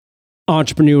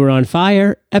Entrepreneur on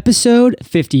Fire, episode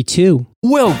 52.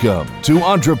 Welcome to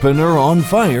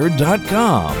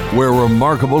EntrepreneurOnFire.com, where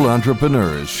remarkable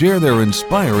entrepreneurs share their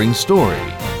inspiring story.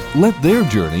 Let their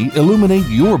journey illuminate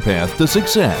your path to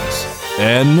success.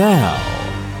 And now,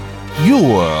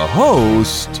 your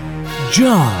host,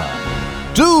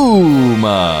 John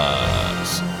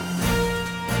Dumas.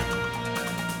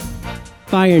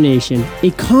 Fire Nation,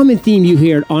 a common theme you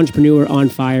hear at Entrepreneur on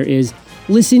Fire is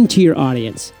listen to your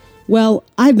audience. Well,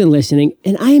 I've been listening,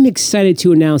 and I am excited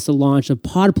to announce the launch of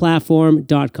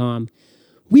podplatform.com.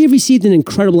 We have received an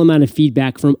incredible amount of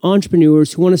feedback from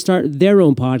entrepreneurs who want to start their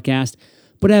own podcast,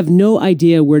 but have no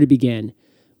idea where to begin.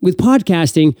 With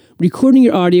podcasting, recording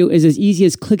your audio is as easy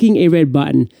as clicking a red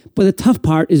button, but the tough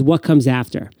part is what comes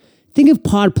after. Think of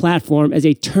Pod Platform as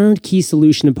a turnkey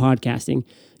solution in podcasting.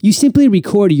 You simply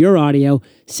record your audio,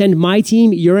 send my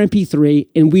team your MP3,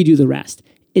 and we do the rest.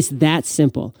 It's that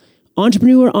simple.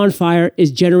 Entrepreneur on Fire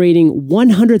is generating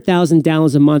 100,000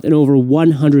 downloads a month in over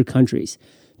 100 countries.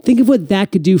 Think of what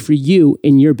that could do for you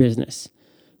in your business.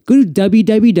 Go to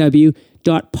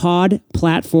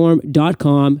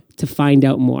www.podplatform.com to find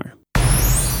out more.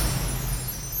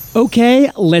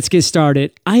 Okay, let's get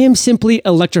started. I am simply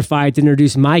electrified to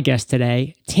introduce my guest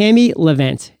today, Tammy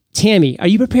Levent. Tammy, are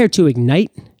you prepared to ignite?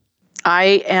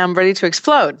 I am ready to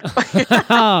explode.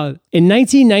 In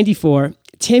 1994,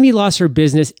 Tammy lost her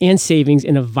business and savings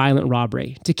in a violent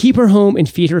robbery. To keep her home and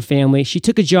feed her family, she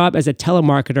took a job as a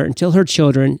telemarketer until her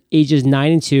children, ages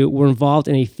 9 and 2, were involved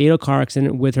in a fatal car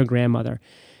accident with her grandmother.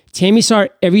 Tammy saw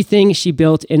everything she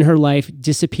built in her life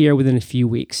disappear within a few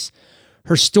weeks.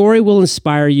 Her story will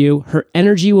inspire you, her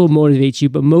energy will motivate you,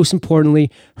 but most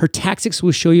importantly, her tactics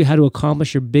will show you how to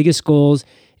accomplish your biggest goals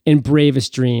and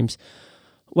bravest dreams.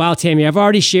 Wow, Tammy, I've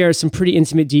already shared some pretty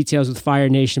intimate details with Fire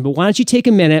Nation, but why don't you take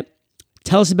a minute,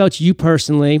 tell us about you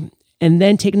personally, and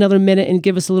then take another minute and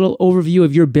give us a little overview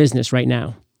of your business right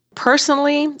now.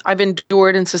 Personally, I've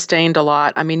endured and sustained a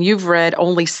lot. I mean, you've read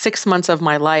only 6 months of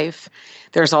my life.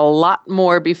 There's a lot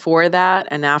more before that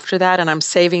and after that, and I'm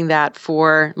saving that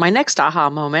for my next aha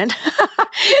moment,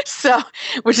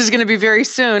 which is going to be very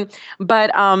soon. But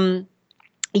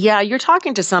yeah, you're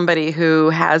talking to somebody who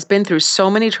has been through so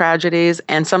many tragedies,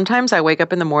 and sometimes I wake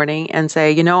up in the morning and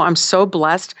say, I'm so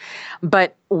blessed,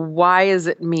 but why is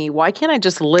it me? Why can't I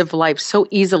just live life so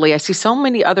easily? I see so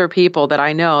many other people that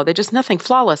I know, they're just nothing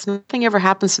flawless. Nothing ever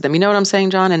happens to them. You know what I'm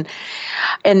saying, John?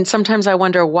 And sometimes I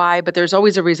wonder why, but there's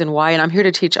always a reason why, and I'm here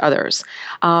to teach others.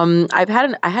 I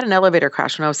had an elevator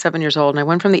crash when I was 7 years old, and I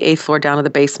went from the 8th floor down to the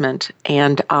basement,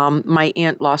 and my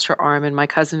aunt lost her arm, and my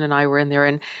cousin and I were in there,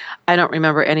 and I don't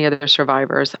remember any other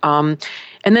survivors.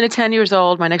 And then at 10 years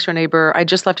old, my next door neighbor, I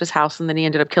just left his house, and then he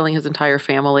ended up killing his entire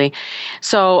family.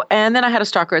 And then I had a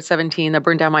stalker at 17 that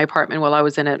burned down my apartment while I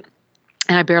was in it,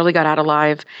 and I barely got out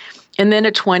alive. And then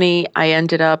at 20, I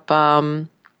ended up, I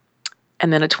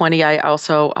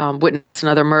also witnessed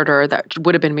another murder that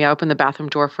would have been me. I opened the bathroom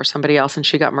door for somebody else, and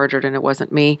she got murdered, and it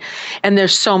wasn't me. And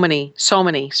there's so many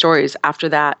stories after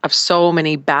that of so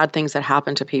many bad things that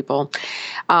happen to people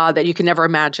that you can never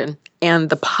imagine. And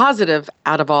the positive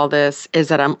out of all this is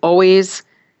that I'm always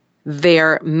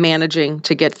there managing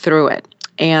to get through it.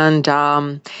 And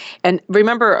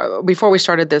remember, before we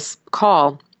started this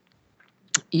call,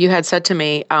 you had said to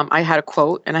me, I had a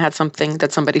quote, and I had something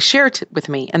that somebody shared with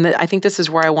me. And I think this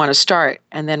is where I want to start,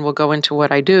 and then we'll go into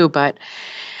what I do. But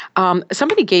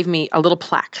somebody gave me a little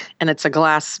plaque, and it's a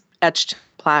glass etched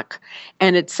plaque,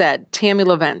 and it said, Tammy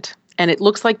Levent. And it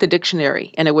looks like the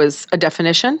dictionary, and it was a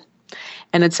definition.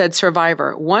 And it said,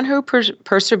 survivor, one who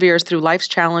perseveres through life's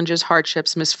challenges,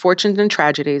 hardships, misfortunes, and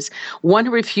tragedies, one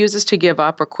who refuses to give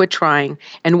up or quit trying,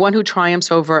 and one who triumphs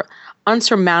over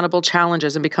unsurmountable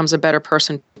challenges and becomes a better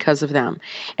person because of them.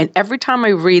 And every time I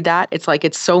read that, it's like,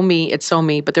 it's so me,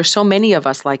 but there's so many of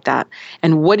us like that.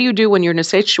 And what do you do when you're in a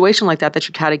situation like that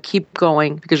you kind of keep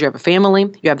going because you have a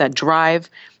family, you have that drive,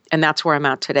 and that's where I'm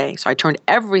at today. So I turned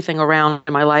everything around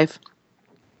in my life.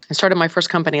 I started my first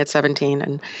company at 17,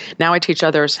 and now I teach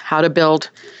others how to build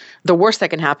the worst that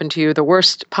can happen to you, the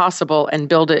worst possible, and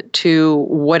build it to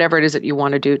whatever it is that you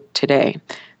want to do today.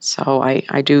 So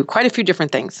I do quite a few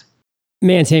different things.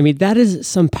 Man, Tammy, that is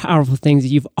some powerful things that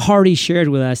you've already shared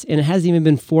with us, and it hasn't even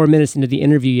been 4 minutes into the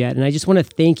interview yet. And I just want to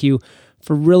thank you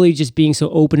for really just being so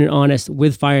open and honest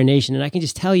with Fire Nation. And I can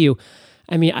just tell you,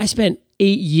 I spent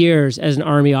 8 years as an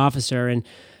Army officer, and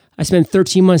I spent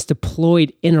 13 months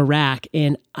deployed in Iraq,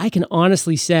 and I can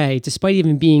honestly say, despite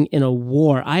even being in a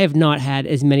war, I have not had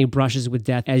as many brushes with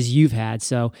death as you've had.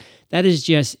 So that is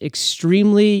just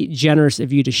extremely generous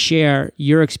of you to share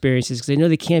your experiences, because I know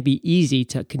they can't be easy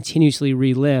to continuously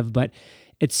relive, but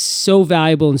It's so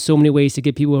valuable in so many ways to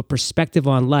give people a perspective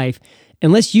on life.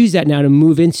 And let's use that now to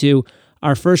move into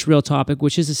our first real topic,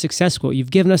 which is a success quote. You've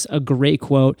given us a great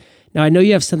quote. Now, I know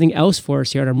you have something else for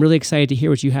us here, and I'm really excited to hear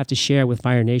what you have to share with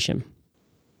Fire Nation.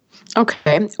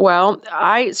 Okay. Well,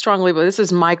 I strongly believe this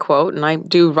is my quote, and I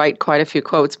do write quite a few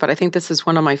quotes, but I think this is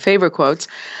one of my favorite quotes,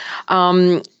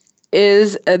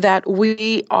 is that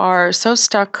we are so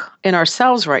stuck in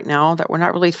ourselves right now that we're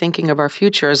not really thinking of our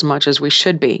future as much as we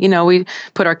should be. We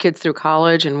put our kids through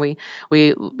college and we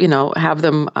have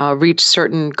them reach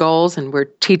certain goals, and we're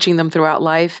teaching them throughout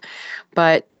life.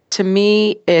 But to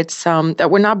me, it's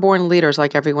that we're not born leaders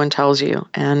like everyone tells you.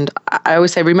 And I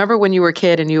always say, remember when you were a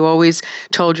kid and you always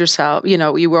told yourself,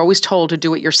 you were always told to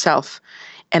do it yourself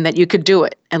and that you could do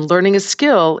it. And learning a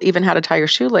skill, even how to tie your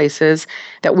shoelaces,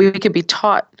 that we could be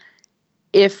taught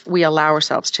if we allow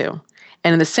ourselves to.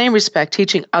 And in the same respect,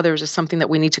 teaching others is something that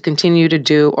we need to continue to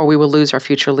do, or we will lose our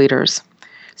future leaders.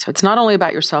 So it's not only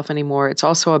about yourself anymore, it's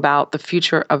also about the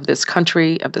future of this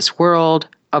country, of this world,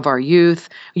 of our youth.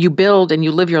 You build and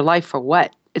you live your life for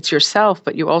what? It's yourself,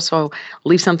 but you also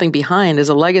leave something behind as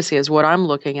a legacy, is what I'm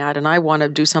looking at. And I want to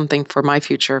do something for my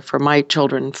future, for my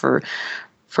children, for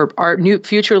our new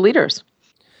future leaders.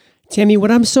 Tammy,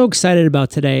 what I'm so excited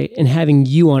about today and having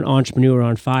you on Entrepreneur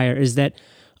on Fire is that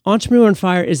Entrepreneur on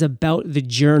Fire is about the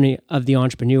journey of the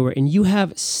entrepreneur, and you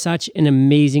have such an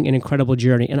amazing and incredible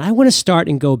journey. And I want to start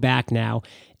and go back now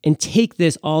and take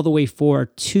this all the way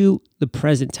forward to the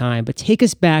present time, but take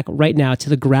us back right now to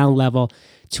the ground level,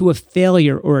 to a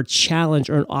failure or a challenge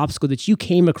or an obstacle that you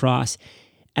came across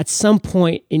at some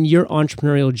point in your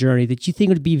entrepreneurial journey that you think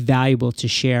would be valuable to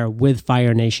share with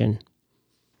Fire Nation.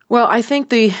 Well, I think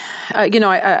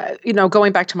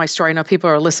going back to my story, I know people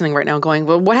are listening right now going,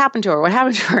 well, what happened to her? What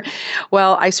happened to her?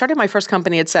 Well, I started my first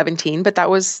company at 17, but that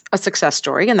was a success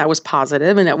story, and that was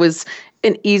positive, and it was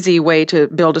an easy way to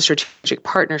build a strategic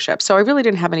partnership. So I really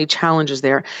didn't have any challenges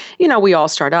there. We all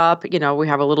start up, we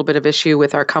have a little bit of issue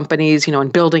with our companies,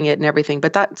 and building it and everything,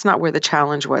 but that's not where the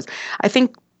challenge was. I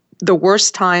think the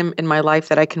worst time in my life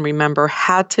that I can remember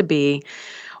had to be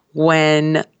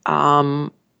when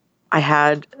I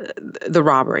had the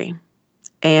robbery.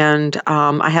 And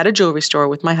I had a jewelry store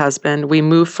with my husband. We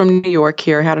moved from New York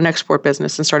here, had an export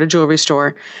business, and started a jewelry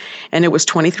store. And it was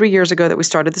 23 years ago that we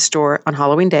started the store on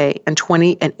Halloween Day, and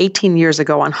 18 years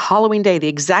ago on Halloween Day, the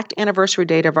exact anniversary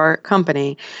date of our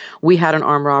company, we had an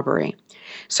armed robbery.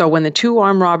 So when the two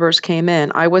armed robbers came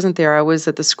in, I wasn't there. I was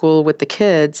at the school with the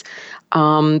kids.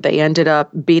 They ended up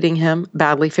beating him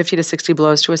badly, 50 to 60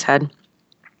 blows to his head.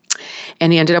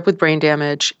 And he ended up with brain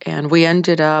damage, and we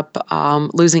ended up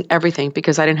losing everything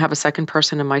because I didn't have a second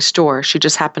person in my store. She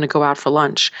just happened to go out for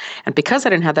lunch. And because I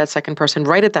didn't have that second person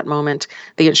right at that moment,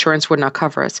 the insurance would not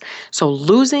cover us. So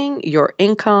losing your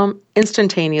income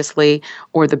instantaneously,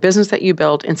 or the business that you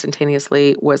built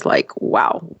instantaneously, was like,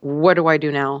 wow, what do I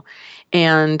do now?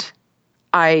 And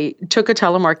I took a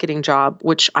telemarketing job,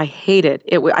 which I hated.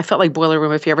 I felt like Boiler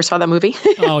Room, if you ever saw that movie.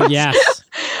 Oh, yes.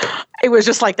 It was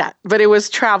just like that, but it was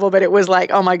travel, but it was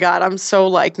like, oh my God, I'm so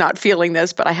not feeling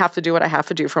this, but I have to do what I have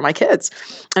to do for my kids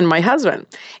and my husband.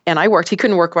 And I worked, he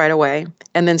couldn't work right away.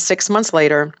 And then 6 months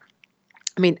later,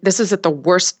 this is at the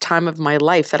worst time of my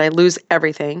life that I lose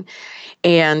everything.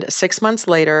 And 6 months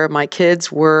later, my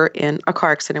kids were in a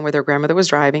car accident where their grandmother was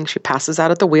driving. She passes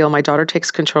out at the wheel. My daughter takes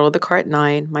control of the car at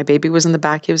 9. My baby was in the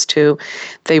back. He was 2.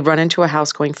 They run into a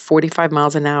house going 45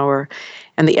 miles an hour.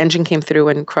 And the engine came through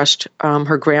and crushed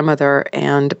her grandmother.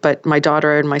 But my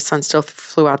daughter and my son still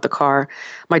flew out the car.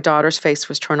 My daughter's face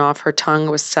was torn off. Her tongue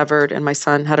was severed. And my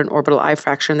son had an orbital eye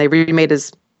fracture. And they remade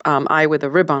his eye with a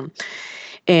ribbon.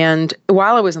 And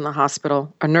while I was in the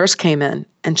hospital, a nurse came in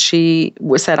and she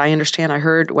said, I understand. I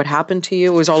heard what happened to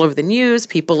you. It was all over the news.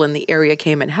 People in the area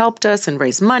came and helped us and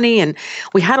raised money. And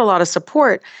we had a lot of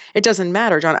support. It doesn't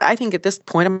matter, John. I think at this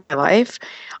point in my life,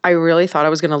 I really thought I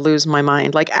was going to lose my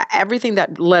mind. Everything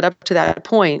that led up to that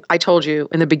point, I told you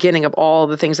in the beginning of all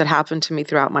the things that happened to me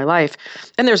throughout my life.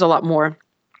 And there's a lot more.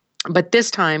 But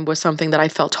this time was something that I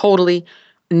felt totally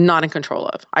not in control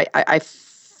of. I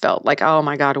felt like, oh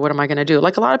my God, what am I going to do?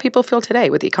 Like a lot of people feel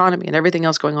today with the economy and everything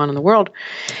else going on in the world.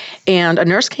 And a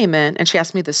nurse came in and she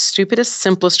asked me the stupidest,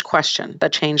 simplest question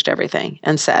that changed everything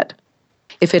and said,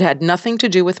 if it had nothing to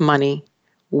do with money,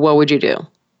 what would you do?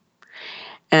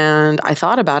 And I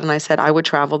thought about it and I said, I would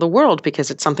travel the world because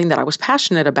it's something that I was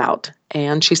passionate about.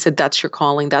 And she said, that's your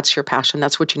calling, that's your passion,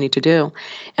 that's what you need to do.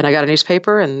 And I got a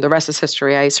newspaper and the rest is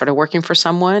history. I started working for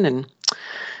someone and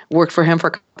worked for him for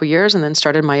a couple of years and then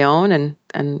started my own and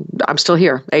I'm still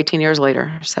here 18 years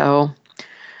later. So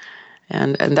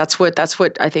And that's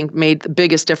what I think made the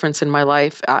biggest difference in my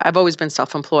life. I've always been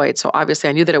self-employed, so obviously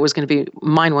I knew that it was going to be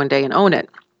mine one day and own it.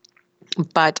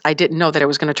 But I didn't know that it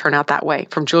was going to turn out that way,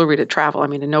 from jewelry to travel. I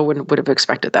mean, no one would have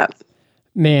expected that.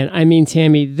 Man, I mean,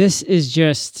 Tammy, this is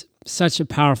just such a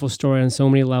powerful story on so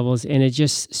many levels, and it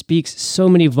just speaks so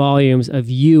many volumes of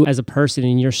you as a person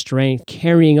and your strength,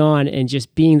 carrying on and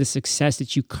just being the success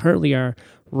that you currently are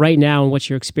right now and what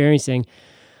you're experiencing.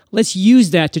 Let's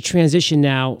use that to transition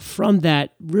now from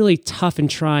that really tough and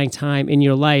trying time in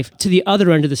your life to the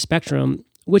other end of the spectrum,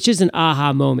 which is an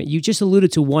aha moment. You just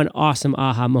alluded to one awesome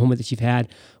aha moment that you've had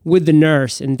with the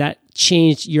nurse, and that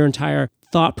changed your entire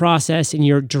thought process and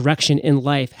your direction in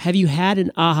life. Have you had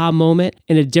an aha moment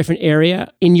in a different area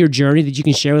in your journey that you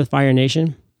can share with Fire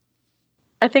Nation?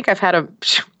 I think I've had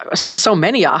so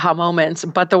many aha moments,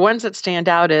 but the ones that stand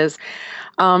out is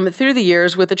through the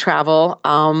years with the travel,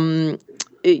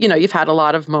 you've had a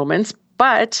lot of moments,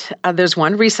 but there's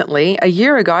one recently. A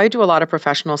year ago, I do a lot of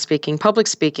professional speaking, public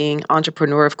speaking,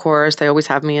 entrepreneur, of course. They always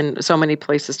have me in so many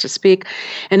places to speak.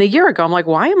 And a year ago, I'm like,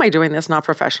 why am I doing this not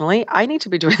professionally? I need to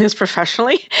be doing this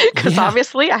professionally because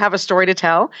obviously I have a story to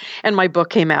tell and my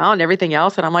book came out and everything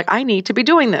else. And I'm like, I need to be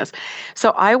doing this. So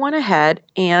I went ahead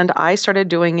and I started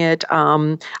doing it.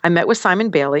 I met with Simon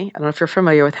Bailey. I don't know if you're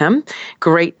familiar with him.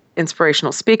 Great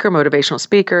inspirational speaker, motivational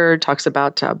speaker, talks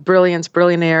about brilliance,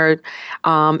 billionaire.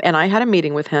 And I had a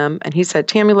meeting with him and he said,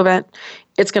 Tammy Levent,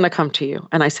 it's going to come to you.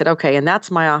 And I said, okay. And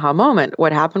that's my aha moment.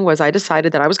 What happened was I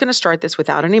decided that I was going to start this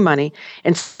without any money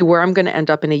and see where I'm going to end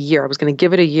up in a year. I was going to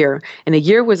give it a year. And a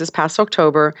year was this past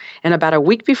October. And about a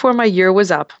week before my year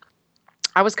was up,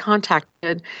 I was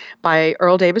contacted by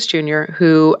Earl Davis Jr.,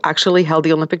 who actually held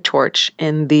the Olympic torch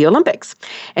in the Olympics.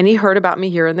 And he heard about me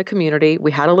here in the community.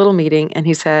 We had a little meeting, and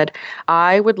he said,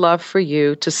 I would love for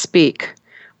you to speak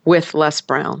with Les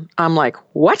Brown. I'm like,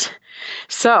 what?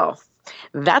 So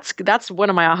that's one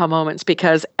of my aha moments,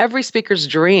 because every speaker's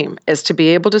dream is to be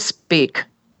able to speak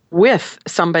with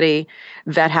somebody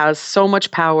that has so much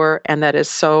power and that is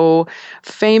so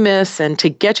famous and to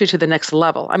get you to the next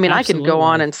level. I mean, Absolutely. I can go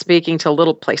on and speaking to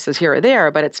little places here or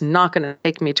there, but it's not going to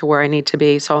take me to where I need to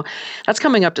be. So that's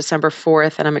coming up December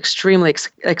 4th, and I'm extremely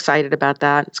excited about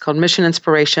that. It's called Mission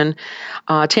Inspiration.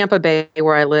 Tampa Bay,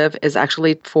 where I live, is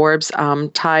actually Forbes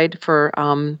tied for,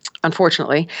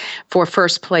 unfortunately, for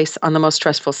first place on the most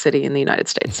stressful city in the United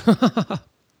States.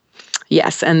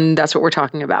 Yes, and that's what we're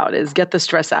talking about, is get the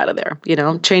stress out of there,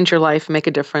 change your life, make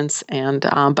a difference. And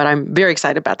but I'm very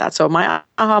excited about that. So my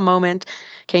aha moment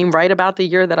came right about the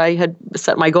year that I had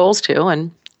set my goals to,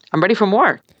 and I'm ready for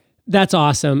more. That's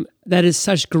awesome. That is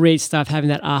such great stuff, having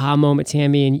that aha moment,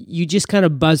 Tammy. And you just kind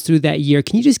of buzzed through that year.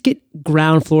 Can you just get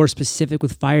ground floor specific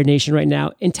with Fire Nation right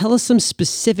now and tell us some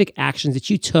specific actions that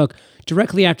you took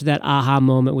directly after that aha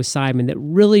moment with Simon that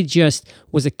really just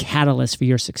was a catalyst for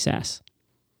your success?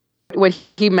 What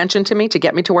he mentioned to me to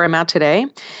get me to where I'm at today,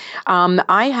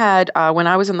 I had, when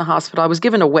I was in the hospital, I was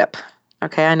given a whip.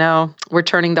 Okay, I know we're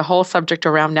turning the whole subject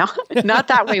around now. Not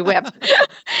that way, whip.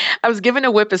 I was given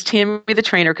a whip as Tammy the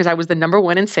trainer because I was the number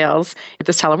one in sales at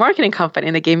this telemarketing company,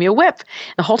 and they gave me a whip.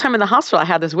 The whole time in the hospital, I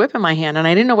had this whip in my hand, and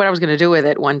I didn't know what I was going to do with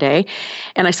it one day.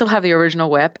 And I still have the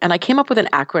original whip, and I came up with an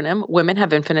acronym, Women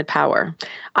Have Infinite Power.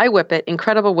 I whip it,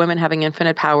 incredible women having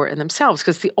infinite power in themselves,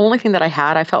 because the only thing that I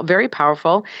had, I felt very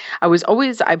powerful.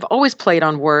 I've always played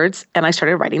on words, and I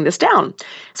started writing this down.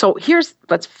 So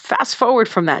let's fast forward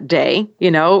from that day.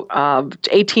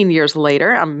 18 years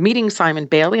later, I'm meeting Simon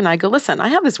Bailey, and I go, listen, I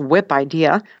have this whip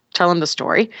idea, tell him the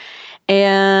story,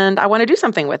 and I want to do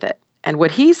something with it. And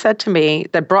what he said to me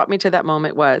that brought me to that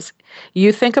moment was,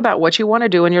 you think about what you want to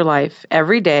do in your life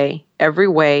every day, every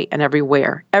way, and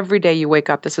everywhere. Every day you wake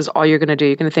up, this is all you're going to do.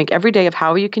 You're going to think every day of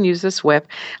how you can use this whip,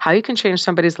 how you can change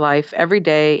somebody's life every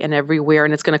day and everywhere,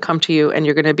 and it's going to come to you, and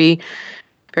you're going to be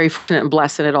very fortunate and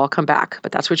blessed, and it all come back.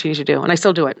 But that's what you need to do, and I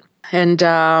still do it. And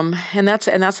that's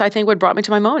I think what brought me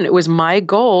to my moment. It was my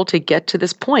goal to get to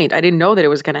this point. I didn't know that it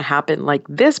was going to happen like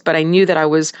this, but I knew that I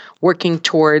was working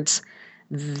towards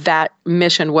that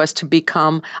mission was to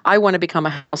become. I want to become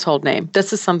a household name.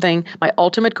 This is something. My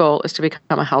ultimate goal is to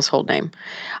become a household name.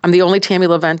 I'm the only Tammy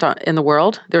Levent in the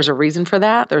world. There's a reason for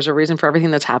that. There's a reason for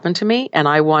everything that's happened to me, and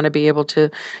I want to be able to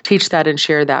teach that and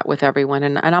share that with everyone.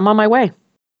 And I'm on my way.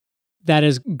 That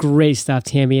is great stuff,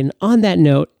 Tammy. And on that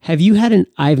note, have you had an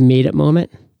I've made it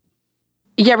moment?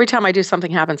 Yeah, every time I do,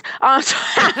 something happens.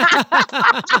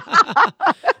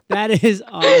 That is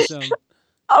awesome.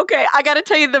 Okay, I got to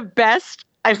tell you the best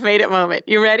I've made it moment.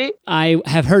 You ready? I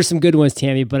have heard some good ones,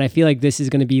 Tammy, but I feel like this is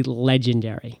going to be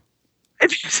legendary.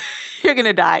 You're going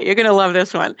to die. You're going to love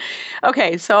this one.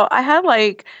 Okay, so I had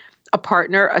a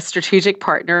partner, a strategic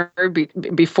partner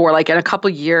before, like in a couple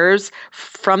years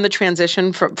from the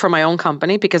transition from my own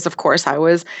company, because of course I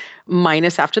was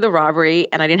minus after the robbery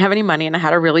and I didn't have any money and I had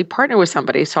to really partner with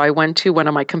somebody. So I went to one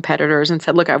of my competitors and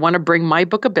said, look, I want to bring my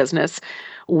book of business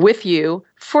with you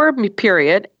for a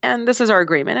period. And this is our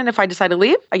agreement. And if I decide to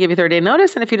leave, I give you 30-day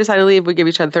notice. And if you decide to leave, we give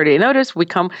each other 30-day notice. We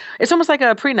come, it's almost like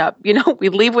a prenup, we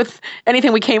leave with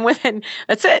anything we came with and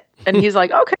that's it. And he's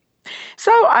like, okay.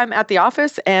 So I'm at the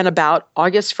office, and about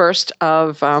August 1st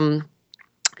of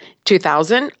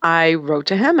 2000, I wrote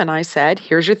to him and I said,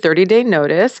 here's your 30-day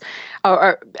notice.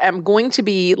 I'm going to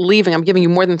be leaving. I'm giving you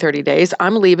more than 30 days.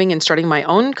 I'm leaving and starting my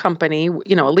own company.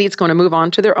 Elite's going to move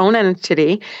on to their own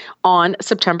entity on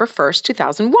September 1st,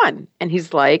 2001. And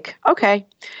he's like, okay.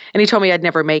 And he told me I'd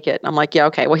never make it. I'm like, yeah,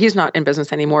 okay. Well, he's not in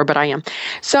business anymore, but I am.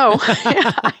 So,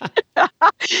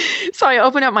 so I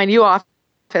opened up my new office.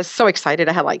 So excited.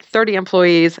 I had like 30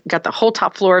 employees, got the whole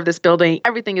top floor of this building.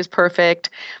 Everything is perfect.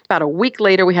 About a week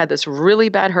later, we had this really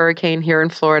bad hurricane here in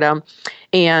Florida.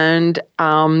 And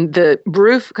the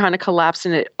roof kind of collapsed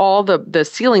and all the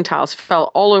ceiling tiles fell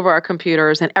all over our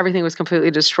computers and everything was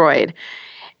completely destroyed.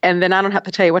 And then I don't have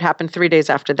to tell you what happened 3 days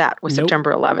after that was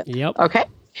September 11th. Yep. Okay.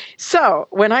 So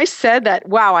when I said that,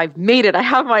 wow, I've made it. I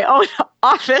have my own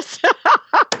office.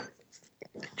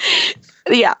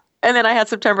 Yeah. And then I had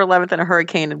September 11th and a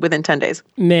hurricane within 10 days.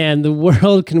 Man, the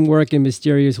world can work in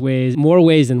mysterious ways, more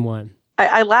ways than one.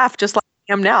 I laughed just like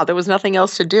I am now. There was nothing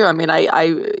else to do. I mean,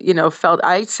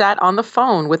 I sat on the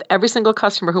phone with every single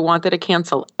customer who wanted to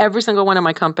cancel, every single one in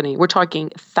my company. We're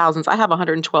talking thousands. I have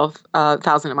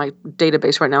 112,000 in my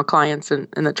database right now, clients in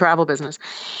the travel business.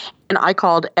 And I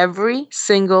called every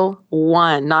single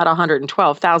one, not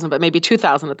 112,000, but maybe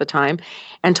 2,000 at the time,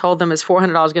 and told them is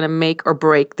 $400 going to make or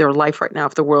break their life right now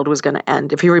if the world was going to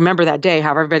end. If you remember that day,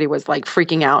 how everybody was like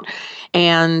freaking out.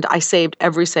 And I saved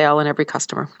every sale and every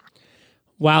customer.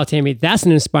 Wow, Tammy, that's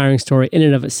an inspiring story in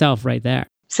and of itself right there.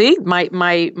 See, my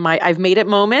I've made it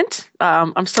moment.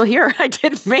 I'm still here. I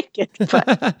didn't make it.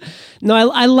 But. No,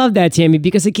 I love that, Tammy,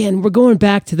 because again, we're going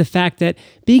back to the fact that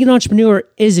being an entrepreneur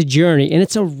is a journey, and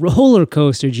it's a roller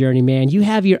coaster journey, man. You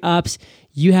have your ups,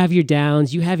 you have your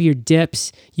downs, you have your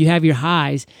dips, you have your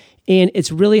highs, and it's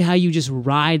really how you just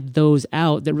ride those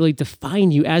out that really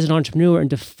define you as an entrepreneur and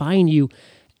define you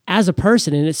as a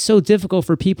person. And it's so difficult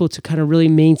for people to kind of really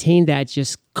maintain that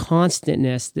just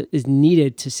constantness that is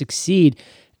needed to succeed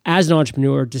as an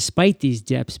entrepreneur despite these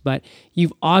dips. But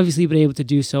you've obviously been able to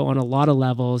do so on a lot of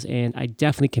levels, and I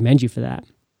definitely commend you for that.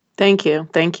 Thank you.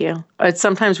 Thank you.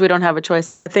 Sometimes we don't have a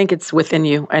choice. I think it's within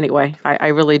you anyway. I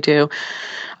really do.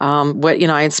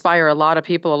 I inspire a lot of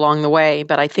people along the way,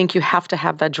 but I think you have to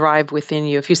have that drive within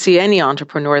you. If you see any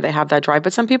entrepreneur, they have that drive,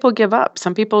 but some people give up.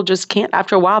 Some people just can't.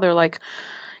 After a while, they're like,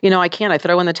 I can't. I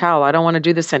throw in the towel. I don't want to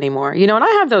do this anymore. And I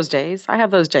have those days.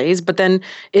 But then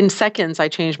in seconds, I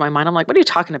change my mind. I'm like, what are you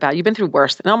talking about? You've been through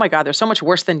worse. And oh my God, there's so much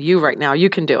worse than you right now. You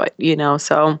can do it,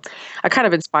 So I kind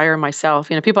of inspire myself.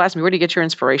 People ask me, where do you get your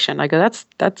inspiration? I go,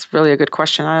 that's really a good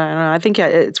question. I don't know. I think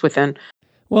it's within.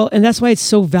 Well, and that's why it's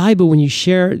so valuable when you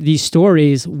share these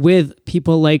stories with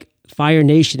people like Fire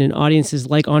Nation and audiences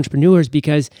like entrepreneurs,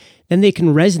 because then they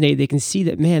can resonate. They can see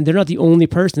that, man, they're not the only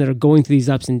person that are going through these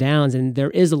ups and downs, and there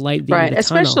is a light at the end of the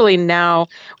tunnel. Especially now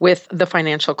with the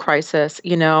financial crisis,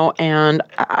 and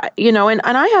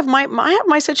I have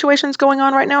my situations going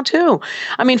on right now too.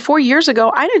 I mean, 4 years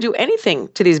ago, I didn't do anything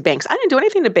to these banks. I didn't do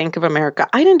anything to Bank of America.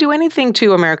 I didn't do anything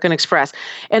to American Express,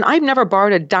 and I've never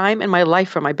borrowed a dime in my life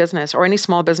for my business or any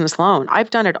small business loan. I've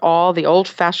done it all the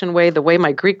old-fashioned way, the way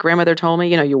my Greek grandmother told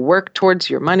me. You work towards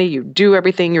your money, you do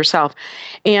everything yourself,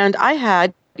 and I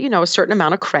had, a certain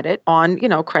amount of credit on,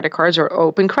 credit cards or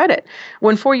open credit.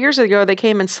 When 4 years ago, they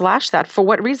came and slashed that. For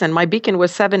what reason? My beacon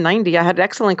was 790. I had an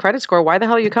excellent credit score. Why the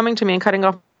hell are you coming to me and cutting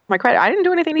off my credit? I didn't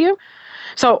do anything to you.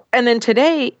 So, and then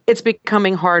today it's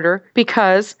becoming harder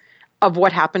because of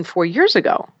what happened 4 years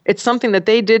ago. It's something that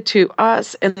they did to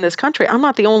us in this country. I'm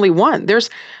not the only one.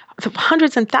 There's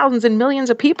hundreds and thousands and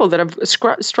millions of people that have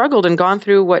struggled and gone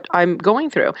through what I'm going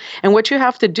through. And what you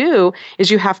have to do is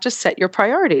you have to set your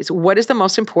priorities. What is the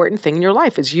most important thing in your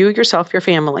life? Is you, yourself, your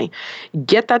family.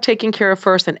 Get that taken care of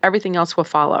first, and everything else will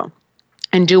follow.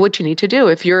 And do what you need to do.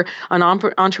 If you're an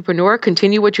entrepreneur,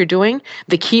 continue what you're doing.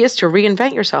 The key is to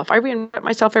reinvent yourself. I reinvent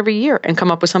myself every year and come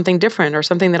up with something different or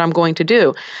something that I'm going to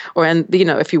do.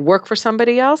 If you work for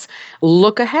somebody else,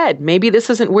 look ahead. Maybe this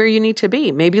isn't where you need to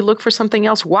be. Maybe look for something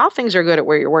else while things are good at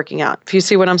where you're working out. If you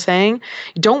see what I'm saying,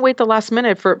 don't wait the last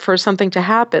minute for something to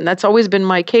happen. That's always been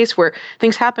my case, where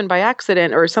things happen by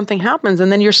accident or something happens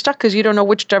and then you're stuck because you don't know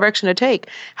which direction to take.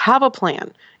 Have a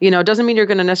plan. It doesn't mean you're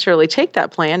going to necessarily take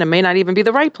that plan. It may not even be be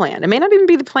the right plan. It may not even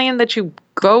be the plan that you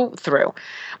go through,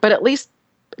 but at least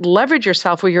leverage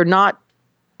yourself where you're not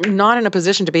in a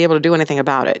position to be able to do anything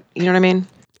about it. You know what I mean?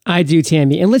 I do,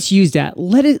 Tammy. And let's use that.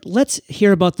 Let's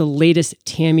hear about the latest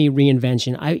Tammy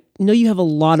reinvention. I know you have a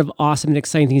lot of awesome and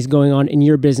exciting things going on in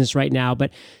your business right now,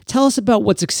 but tell us about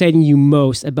what's exciting you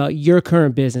most about your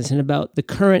current business and about the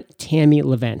current Tammy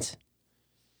Levent.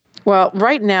 Well,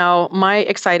 right now, my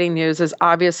exciting news is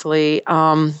obviously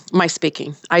my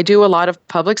speaking. I do a lot of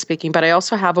public speaking, but I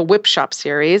also have a whip shop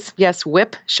series. Yes,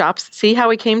 whip shops. See how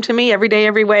he came to me every day,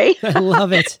 every way? I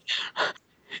love it.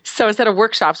 So instead of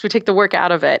workshops, we take the work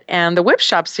out of it. And the Whip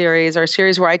Shop series are a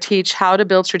series where I teach how to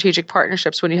build strategic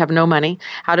partnerships when you have no money,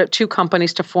 how to two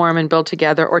companies to form and build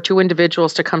together, or two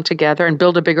individuals to come together and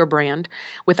build a bigger brand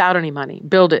without any money.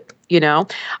 Build it,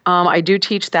 I do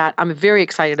teach that. I'm very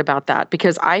excited about that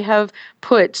because I have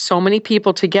put so many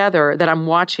people together that I'm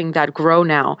watching that grow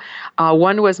now.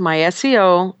 One was my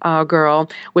SEO girl,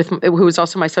 who was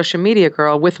also my social media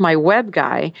girl, with my web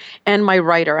guy and my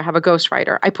writer. I have a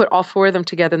ghostwriter. I put all four of them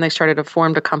together and they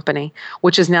formed a company,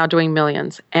 which is now doing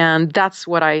millions. And that's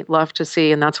what I love to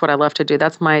see. And that's what I love to do.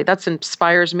 That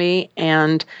inspires me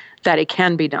and that it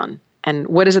can be done. And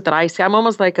what is it that I see? I'm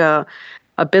almost like a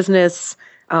business,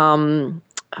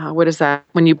 what is that?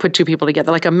 When you put two people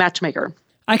together, like a matchmaker.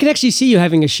 I can actually see you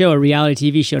having a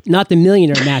reality TV show, not the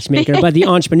millionaire matchmaker, but the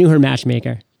entrepreneur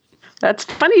matchmaker. That's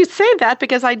funny you say that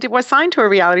because I was signed to a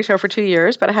reality show for 2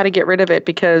 years, but I had to get rid of it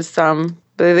because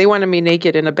they wanted me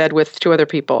naked in a bed with two other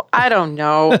people. I don't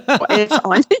know. It's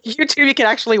on YouTube. You can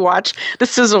actually watch the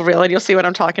sizzle reel and you'll see what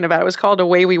I'm talking about. It was called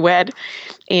Away We Wed.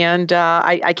 And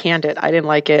I canned it. I didn't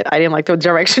like it. I didn't like the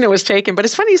direction it was taken. But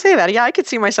it's funny you say that. Yeah, I could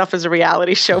see myself as a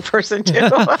reality show person too.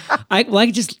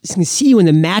 I just see you in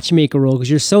the matchmaker role because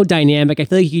you're so dynamic. I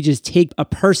feel like you just take a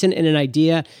person and an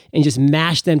idea and just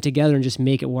mash them together and just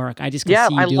make it work. I just can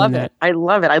see you doing that. I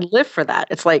love it. I live for that.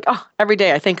 It's like, every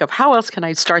day I think of how else can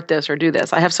I start this or do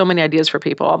this? I have so many ideas for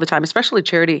people all the time, especially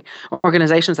charity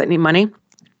organizations that need money.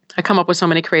 I come up with so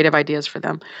many creative ideas for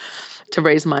them to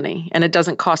raise money, and it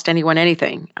doesn't cost anyone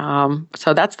anything.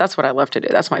 So that's what I love to do.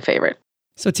 That's my favorite.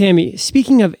 So Tammy,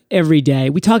 speaking of every day,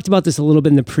 we talked about this a little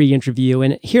bit in the pre-interview,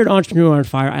 and here at Entrepreneur on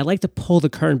Fire, I like to pull the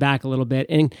curtain back a little bit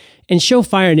and show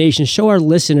Fire Nation, show our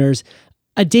listeners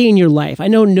a day in your life. I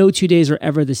know no 2 days are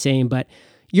ever the same, but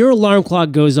your alarm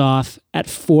clock goes off at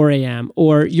 4 a.m.,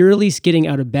 or you're at least getting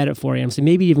out of bed at 4 a.m., so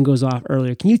maybe it even goes off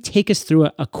earlier. Can you take us through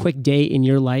a quick day in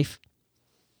your life?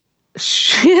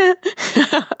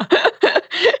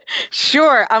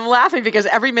 Sure. I'm laughing because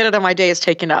every minute of my day is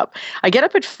taken up. I get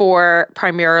up at 4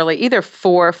 primarily, either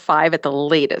 4 or 5 at the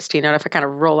latest, if I kind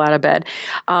of roll out of bed.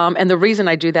 And the reason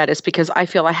I do that is because I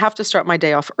feel I have to start my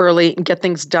day off early and get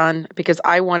things done because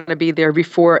I want to be there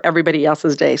before everybody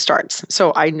else's day starts.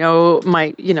 So I know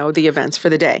the events for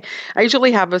the day. I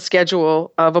usually have a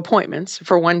schedule of appointments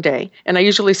for one day, and I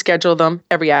usually schedule them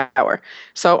every hour.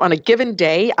 So on a given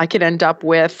day, I could end up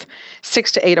with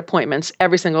 6 to 8 appointments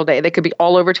every single day. They could be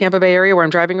all over Tampa Bay area where I'm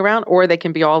driving around, or they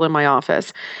can be all in my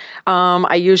office.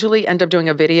 I usually end up doing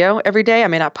a video every day. I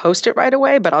may not post it right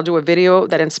away, but I'll do a video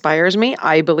that inspires me.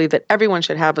 I believe that everyone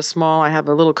should have I have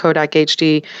a little Kodak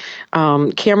HD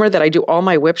camera that I do all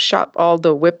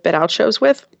the whip it out shows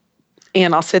with.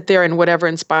 And I'll sit there and whatever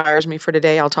inspires me for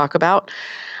today, I'll talk about.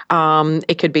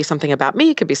 It could be something about me.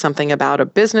 It could be something about a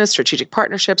business, strategic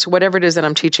partnerships, whatever it is that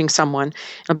I'm teaching someone.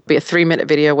 It'll be a 3-minute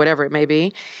video, whatever it may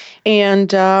be.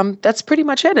 And that's pretty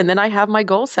much it. And then I have my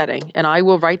goal setting, and I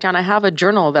will write down. I have a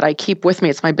journal that I keep with me.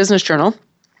 It's my business journal.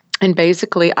 And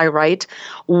basically, I write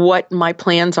what my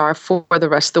plans are for the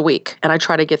rest of the week, and I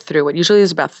try to get through it. Usually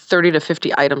there's about 30 to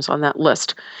 50 items on that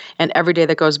list. And every day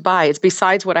that goes by, it's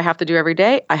besides what I have to do every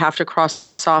day, I have to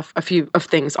cross off a few of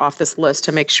things off this list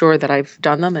to make sure that I've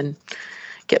done them and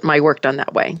get my work done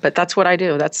that way. But that's what I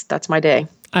do. That's my day.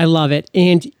 I love it.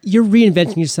 And you're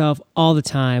reinventing yourself all the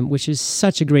time, which is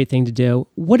such a great thing to do.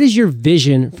 What is your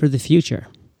vision for the future?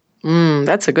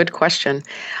 That's a good question.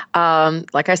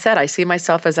 Like I said, I see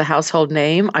myself as a household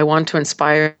name. I want to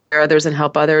inspire others and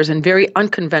help others in very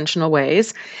unconventional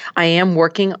ways. I am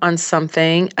working on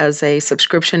something as a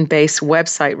subscription-based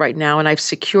website right now, and I've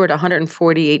secured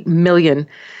 148 million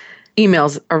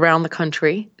emails around the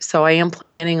country. So I am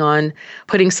planning on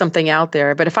putting something out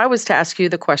there. But if I was to ask you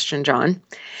the question, John,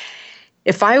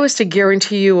 if I was to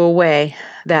guarantee you a way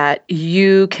that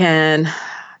I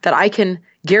can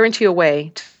guarantee a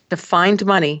way to find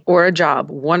money or a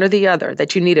job, one or the other,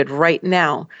 that you needed right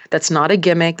now, that's not a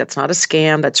gimmick, that's not a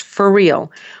scam, that's for real,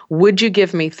 would you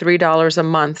give me $3 a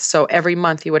month so every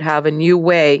month you would have a new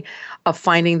way of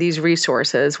finding these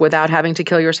resources without having to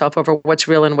kill yourself over what's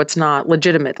real and what's not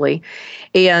legitimately,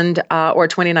 and or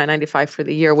 $29.95 for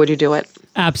the year? Would you do it?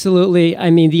 Absolutely. I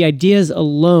mean, the ideas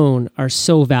alone are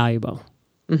so valuable.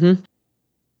 Mm-hmm.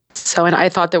 So, and I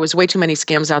thought there was way too many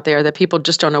scams out there that people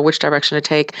just don't know which direction to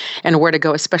take and where to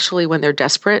go, especially when they're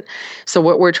desperate. So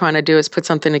what we're trying to do is put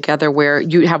something together where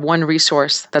you have one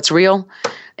resource that's real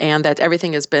and that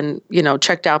everything has been,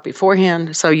 checked out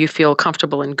beforehand. So you feel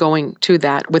comfortable in going to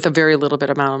that with a very little bit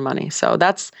amount of money. So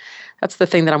that's the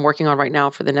thing that I'm working on right now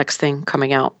for the next thing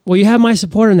coming out. Well, you have my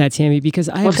support on that, Tammy, because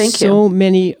I have so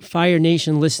many Fire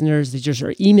Nation listeners that just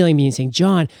are emailing me and saying,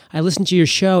 John, I listen to your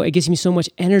show. It gives me so much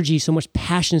energy, so much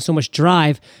passion, so much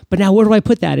drive. But now where do I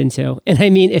put that into? And I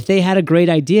mean, if they had a great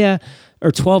idea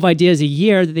or 12 ideas a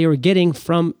year that they were getting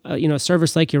from a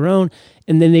service like your own,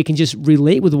 and then they can just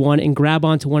relate with one and grab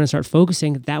onto one and start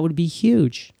focusing, that would be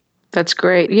huge. That's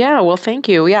great. Yeah, well, thank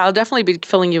you. Yeah, I'll definitely be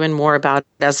filling you in more about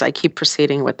it as I keep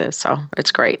proceeding with this. So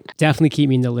it's great. Definitely keep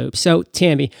me in the loop. So,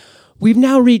 Tammy, we've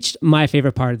now reached my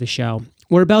favorite part of the show.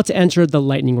 We're about to enter the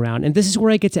lightning round, and this is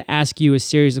where I get to ask you a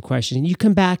series of questions, and you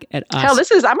come back at us.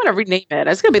 Hell, I'm going to rename it.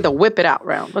 It's going to be the whip it out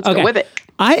round. Let's go with it.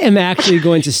 I am actually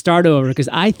going to start over because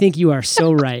I think you are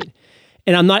so right.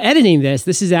 And I'm not editing this.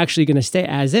 This is actually going to stay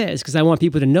as is because I want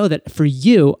people to know that for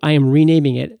you, I am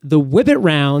renaming it the Whip It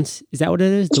Rounds. Is that what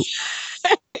it is?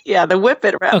 Yeah, the Whip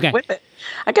It Round. Okay. Whip it.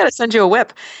 I got to send you a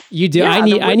whip. You do. Yeah,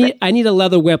 I need a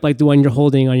leather whip like the one you're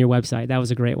holding on your website. That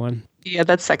was a great one. Yeah,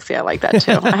 that's sexy. I like that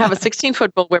too. I have a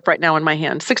 16-foot bull whip right now in my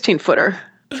hand. 16-footer.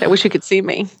 I wish you could see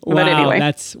me. Wow, but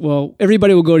anyway.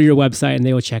 Everybody will go to your website and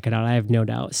they will check it out. I have no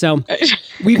doubt. So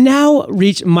we've now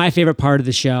reached my favorite part of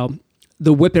the show,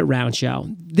 the Whip It Round show.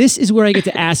 This is where I get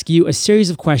to ask you a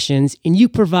series of questions and you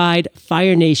provide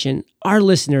Fire Nation, our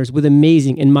listeners, with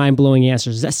amazing and mind-blowing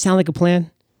answers. Does that sound like a plan?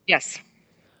 Yes.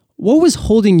 What was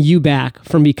holding you back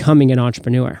from becoming an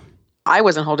entrepreneur? I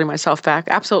wasn't holding myself back.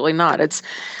 Absolutely not. It's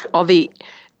all the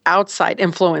outside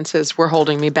influences were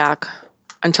holding me back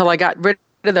until I got rid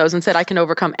of those and said I can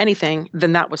overcome anything.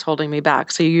 Then that was holding me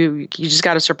back. So you just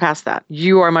got to surpass that.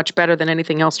 You are much better than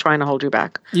anything else trying to hold you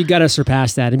back. You got to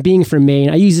surpass that. And being from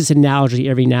Maine, I use this analogy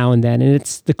every now and then, and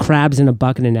it's the crabs in a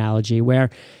bucket analogy, where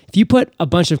if you put a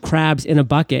bunch of crabs in a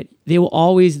bucket, there'll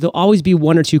always be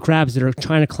one or two crabs that are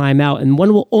trying to climb out, and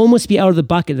one will almost be out of the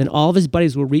bucket. Then all of his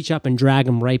buddies will reach up and drag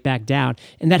him right back down.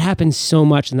 And that happens so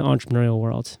much in the entrepreneurial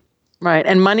world. Right.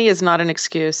 And money is not an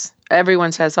excuse.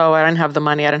 Everyone says, oh, I don't have the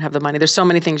money. There's so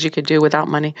many things you could do without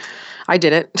money. I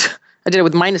did it. I did it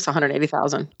with minus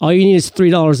 $180,000. All you need is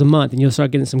 $3 a month and you'll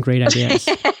start getting some great ideas.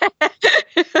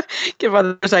 Give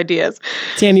others ideas.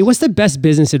 Tammy, what's the best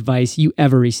business advice you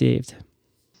ever received?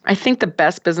 I think the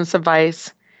best business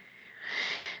advice,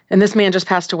 and this man just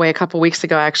passed away a couple weeks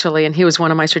ago, actually, and he was one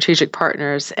of my strategic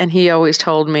partners, and he always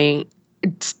told me,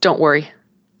 don't worry.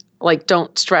 Like,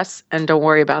 don't stress and don't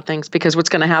worry about things, because what's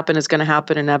going to happen is going to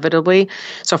happen inevitably.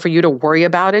 So for you to worry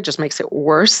about it just makes it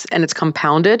worse, and it's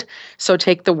compounded. So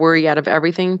take the worry out of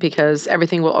everything, because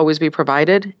everything will always be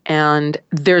provided, and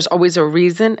there's always a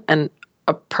reason and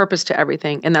a purpose to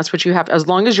everything. And that's what you have. As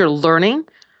long as you're learning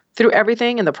through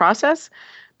everything in the process,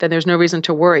 then there's no reason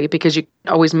to worry, because you can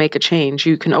always make a change.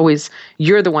 You're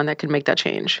the one that can make that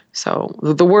change. So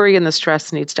the worry and the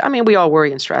stress we all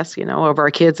worry and stress, over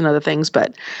our kids and other things.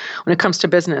 But when it comes to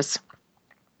business,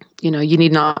 you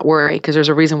need not worry, because there's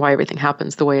a reason why everything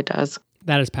happens the way it does.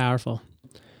 That is powerful.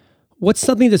 What's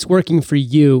something that's working for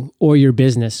you or your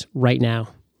business right now?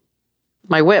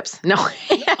 My whips. No.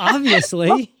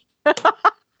 Obviously.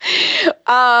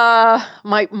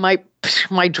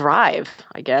 My drive,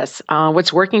 I guess.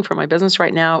 What's working for my business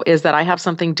right now is that I have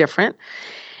something different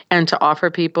and to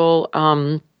offer people.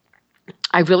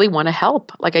 I really want to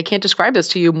help. Like, I can't describe this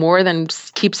to you more than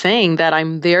keep saying that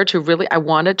I'm there to I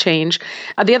want to change.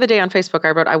 The other day on Facebook,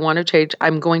 I wrote, I'm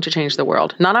going to change the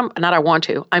world.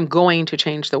 I'm going to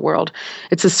change the world.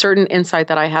 It's a certain insight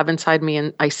that I have inside me,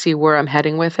 and I see where I'm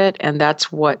heading with it. And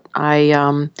that's what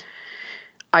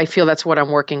I feel that's what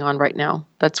I'm working on right now.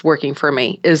 That's working for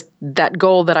me, is that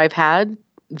goal that I've had,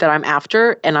 that I'm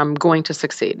after, and I'm going to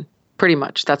succeed. Pretty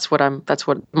much. That's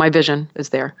what my vision is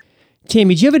there.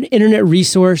 Tammy, do you have an internet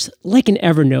resource like an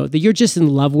Evernote that you're just in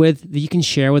love with that you can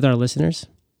share with our listeners?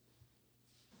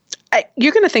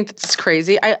 You're going to think that's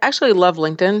crazy. I actually love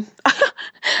LinkedIn.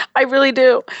 I really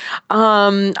do.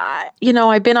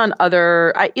 I've been on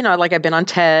I've been on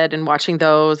TED and watching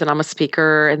those, and I'm a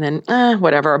speaker, and then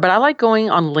whatever. But I like going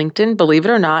on LinkedIn, believe it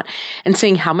or not, and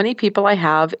seeing how many people I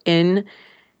have in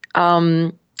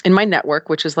my network,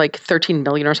 which is like 13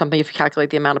 million or something, if you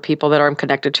calculate the amount of people that I'm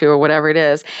connected to or whatever it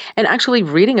is, and actually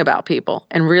reading about people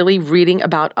and really reading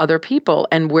about other people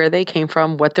and where they came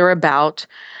from, what they're about.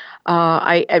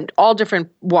 And all different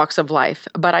walks of life,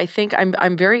 but I think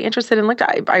I'm very interested in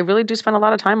LinkedIn. I really do spend a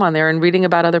lot of time on there and reading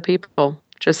about other people,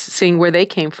 just seeing where they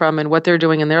came from and what they're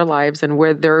doing in their lives and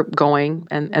where they're going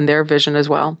and their vision as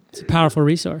well. It's a powerful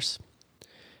resource.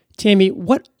 Tammy,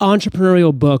 what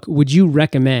entrepreneurial book would you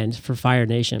recommend for Fire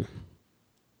Nation?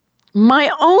 My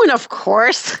own, of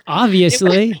course.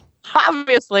 Obviously.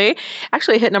 Obviously.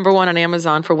 Actually, it hit number 1 on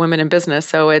Amazon for women in business.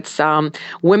 So it's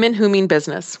Women Who Mean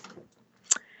Business.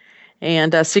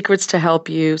 And secrets to help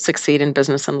you succeed in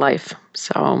business and life.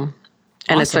 So, and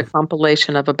awesome. It's a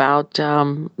compilation of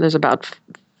there's about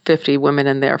 50 women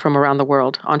in there from around the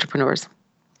world, entrepreneurs.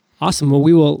 Awesome. Well,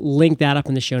 we will link that up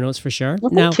in the show notes for sure.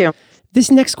 Well, thank you.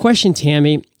 This next question,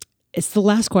 Tammy, it's the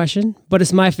last question, but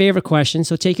it's my favorite question.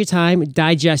 So take your time,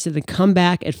 digest it, and come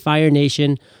back at Fire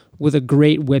Nation with a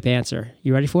great whip answer.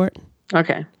 You ready for it?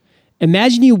 Okay.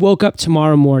 Imagine you woke up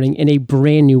tomorrow morning in a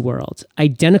brand new world,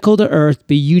 identical to Earth,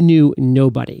 but you knew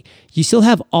nobody. You still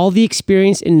have all the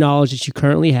experience and knowledge that you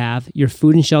currently have, your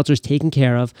food and shelter is taken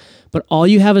care of, but all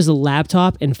you have is a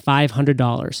laptop and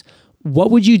 $500.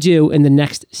 What would you do in the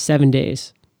next 7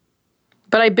 days?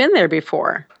 But I've been there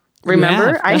before.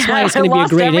 Remember? That's why it's going to be a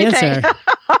great answer.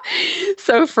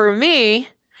 So for me,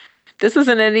 this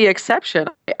isn't any exception.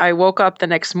 I woke up the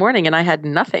next morning and I had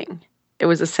nothing. It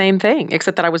was the same thing,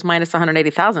 except that I was minus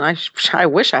 $180,000. I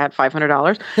wish I had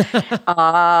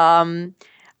 $500.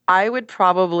 I would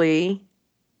probably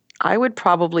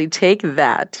take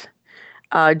that,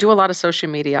 do a lot of social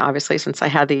media, obviously, since I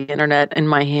had the internet in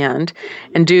my hand,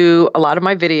 and do a lot of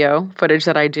my video footage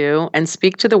that I do and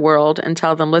speak to the world and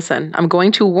tell them, listen, I'm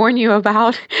going to warn you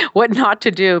about what not to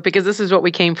do because this is what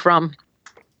we came from.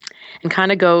 And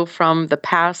kind of go from the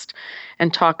past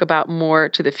and talk about more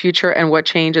to the future and what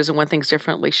changes and when things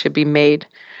differently should be made,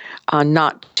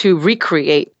 not to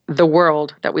recreate the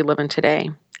world that we live in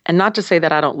today. And not to say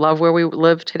that I don't love where we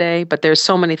live today, but there's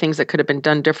so many things that could have been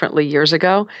done differently years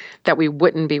ago that we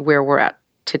wouldn't be where we're at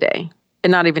today.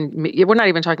 And we're not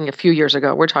even talking a few years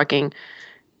ago. We're talking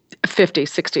 50,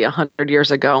 60, 100 years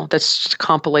ago. That's just a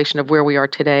compilation of where we are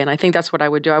today. And I think that's what I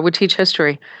would do. I would teach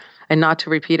history and not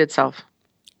to repeat itself.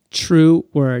 True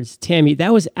words. Tammy,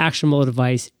 that was actionable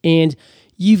advice. And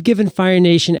you've given Fire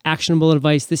Nation actionable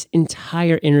advice this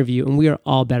entire interview, and we are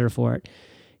all better for it.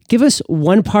 Give us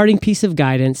one parting piece of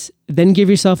guidance, then give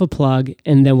yourself a plug,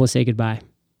 and then we'll say goodbye.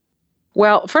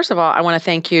 Well, first of all, I want to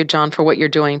thank you, John, for what you're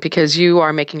doing because you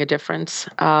are making a difference.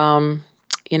 I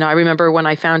remember when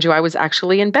I found you, I was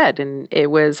actually in bed, and I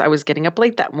was getting up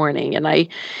late that morning, and I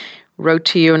wrote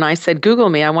to you and I said, Google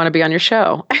me, I want to be on your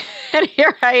show. And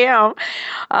here I am.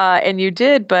 And you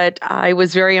did, but I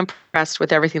was very impressed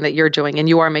with everything that you're doing, and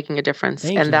you are making a difference.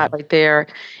 Thank you. That right there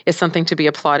is something to be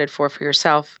applauded for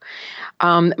yourself.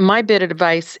 My bit of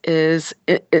advice is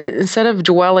instead of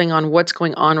dwelling on what's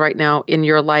going on right now in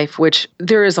your life, which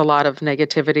there is a lot of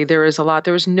negativity,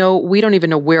 we don't even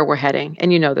know where we're heading.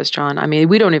 And you know this, John. I mean,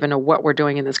 we don't even know what we're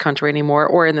doing in this country anymore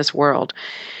or in this world.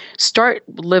 Start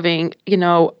living,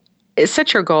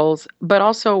 set your goals, but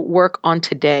also work on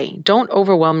today. Don't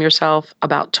overwhelm yourself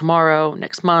about tomorrow,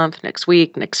 next month, next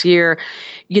week, next year.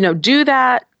 Do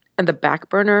that on the back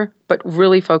burner, but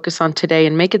really focus on today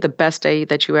and make it the best day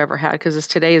that you ever had, because this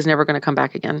today is never going to come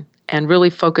back again. And really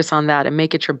focus on that and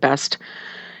make it your best.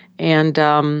 And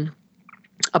a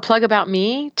plug about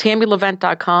me,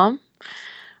 TammyLevent.com.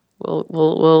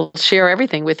 We'll share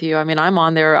everything with you. I mean, I'm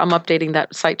on there. I'm updating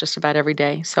that site just about every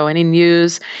day. So any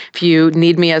news, if you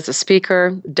need me as a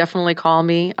speaker, definitely call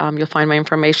me. You'll find my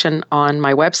information on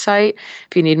my website.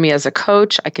 If you need me as a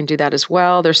coach, I can do that as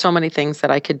well. There's so many things that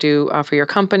I could do for your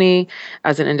company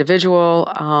as an individual.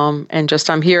 And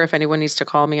I'm here if anyone needs to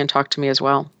call me and talk to me as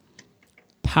well.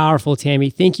 Powerful, Tammy.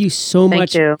 Thank you so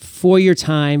much for your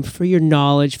time, for your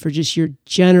knowledge, for just your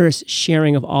generous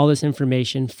sharing of all this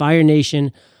information. Fire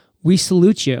Nation, we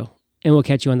salute you, and we'll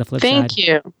catch you on the flip side. Thank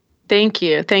you.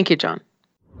 Thank you, John.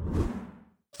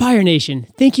 Fire Nation,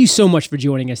 thank you so much for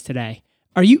joining us today.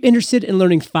 Are you interested in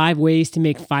learning 5 ways to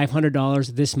make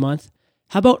 $500 this month?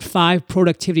 How about 5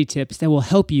 productivity tips that will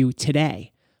help you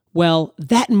today? Well,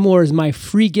 that and more is my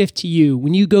free gift to you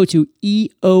when you go to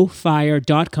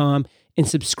eofire.com and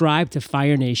subscribe to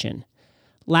Fire Nation.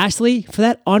 Lastly, for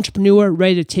that entrepreneur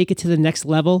ready to take it to the next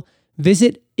level,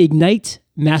 visit ignitementor.com.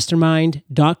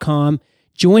 bravestmastermind.com.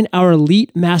 Join our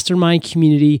elite mastermind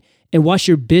community and watch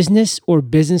your business or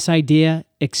business idea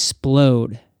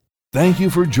explode. Thank you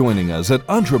for joining us at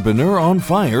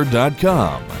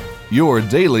EntrepreneuronFire.com, your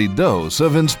daily dose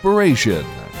of inspiration.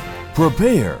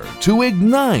 Prepare to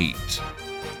ignite.